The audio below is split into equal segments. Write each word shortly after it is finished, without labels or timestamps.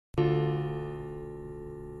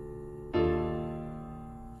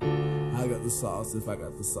got the sauce, if I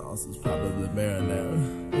got the sauce, it's probably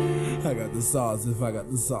marinara. I got the sauce, if I got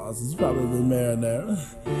the sauce, it's probably marinara.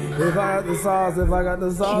 If I got the sauce, if I got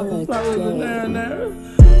the sauce, it's probably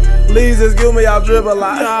marinara. Please excuse me, I'll drip a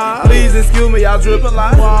lot. Please excuse me, I'll drip a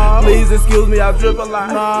lot. Please excuse me, I'll drip a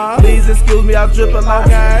lot. Please excuse me, I'll drip a lot.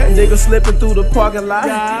 Nigga slipping through the parking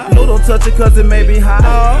lot. No, don't touch it cause it may be hot.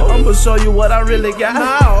 I'ma show you what I really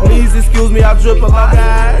got. Please excuse me, I'll drip a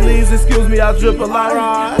lot. Please excuse me, I'll drip a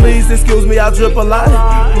lot. Please excuse me, I'll drip a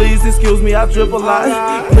lot. Please excuse me, I'll drip a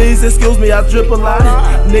lot. Please excuse me, I'll drip a lot.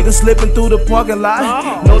 Nigga slipping through the parking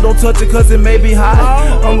lot. No, don't touch it cause it may be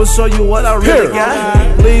hot. I'ma show you what I really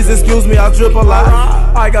got. Please excuse me, I'll drip a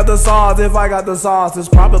lot. I got the sauce, if I got the sauce, it's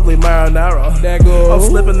probably marinara. I'm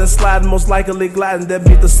slipping and sliding, most likely gliding. That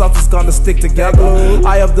means the something's gonna stick together.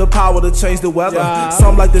 I have the power to change the weather.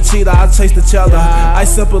 Some like the cheetah, I chase the cheddar. I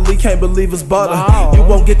simply can't believe it's butter. You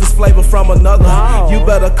won't get this flavor from another. You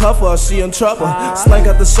better cuff her, she in trouble. Slang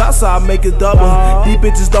got the shot, so I make it double. These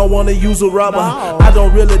bitches don't wanna use a rubber. I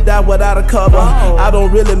don't really die without a cover. I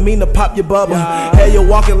don't really mean to pop your bubble. Hey, you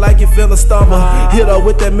walking like you feel a stumble. Hit her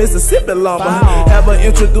with that Mississippi lumber. Have her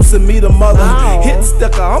introducing me to mother. Hit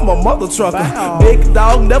sticker, I'm a mother trucker. Big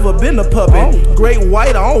dog, never been a puppy. Great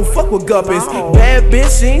white, I don't fuck with guppies. Bad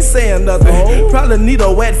bitch, she ain't saying nothing. Probably need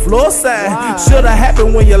a wet floor sign. Shoulda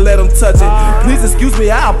happened when you let them touch it. Please excuse me,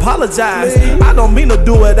 I apologize. I don't mean to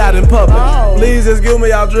do it out in public. Please excuse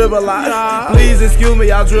me, I'll drip a lot. Please excuse me,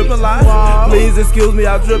 I'll drip a lot. Please excuse me,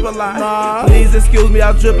 I'll drip a lot. Please excuse me,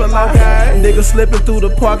 I'll drip a lot. Nigga slipping through the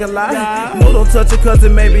parking lot. No, don't touch it cause it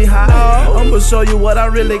may be hot. I'ma show you what I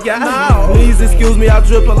really got. Please excuse me, I'll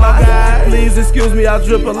drip a lot. Please excuse me, I'll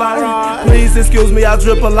drip a lot. Please excuse me, I'll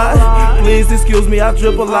drip a lot. Please excuse me, I'll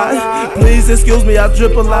drip a lot. Please excuse me, I'll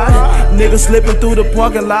drip a lot. Nigga slipping through the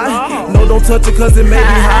parking lot. No, don't touch it cause it may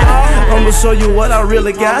be hot. I'ma show you what I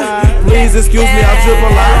really got. Please excuse me, I'll drip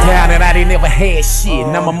a lot. Down and I ain't never had shit.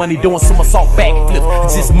 Now my money doing somersault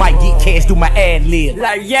backflips. Just might get cash through my ad lib.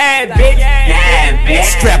 Like, yeah, bitch. Yeah,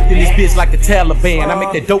 bitch. Strapped in this bitch like the Taliban. I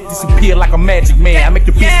make that dope disappear like a magic man. I make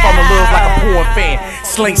the bitch fall in love like a porn fan.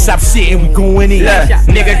 Slingshot shit and we going in.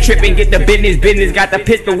 Nigga trippin', get the business. Got the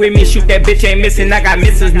pistol with me, shoot that bitch, ain't missing. I got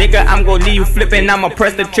misses, nigga. I'm gon' leave you flippin'. I'ma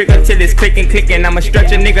press the trigger till it's clickin'. I'ma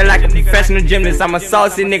stretch a nigga like a professional gymnast. I'm a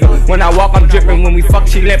saucy nigga. When I walk, I'm drippin'. When we fuck,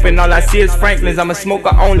 she limpin'. All I see is Franklin's. I'm a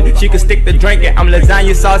smoker only. She can stick to drinkin'. I'm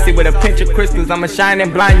lasagna saucy with a pinch of crystals. I'ma shine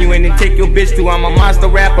and blind you and then take your bitch too. I'm a monster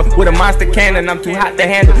rapper with a monster cannon. I'm too hot to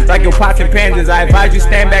handle like your pots and pandas. I advise you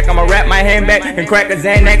stand back. I'ma wrap my hand back and crack a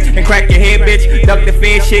Xanax and crack your head, bitch. Duck the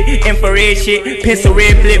fed shit, infrared shit, pencil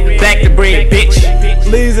red flip, back the bread, bitch.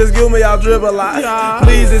 Please excuse me, I'll drip a lot.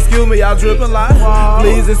 Please excuse me, I'll drip a lot.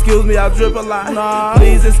 Please excuse me, I'll drip a lot.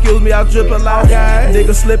 Please excuse me, I'll drip a lot.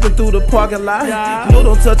 Nigga slipping through the parking lot. No,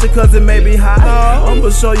 don't touch it cause it may be hot. I'ma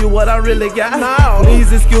show you what I really got.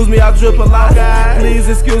 Please excuse me, I'll drip a lot. Please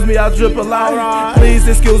excuse me, I'll drip a lot. Please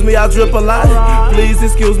excuse me, I'll drip a lot. Please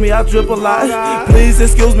excuse me, I'll drip a lot. Please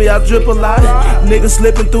excuse me, I'll drip a lot. Nigga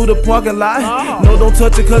slipping through the parking lot. No, don't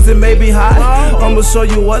touch it cause it may be hot. I'ma show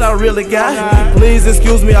you what I really got. Please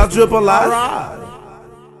excuse me, I'll drip a lot.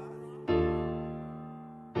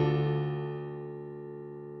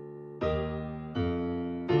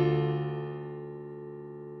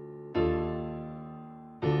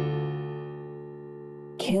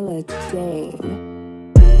 Killer Dane.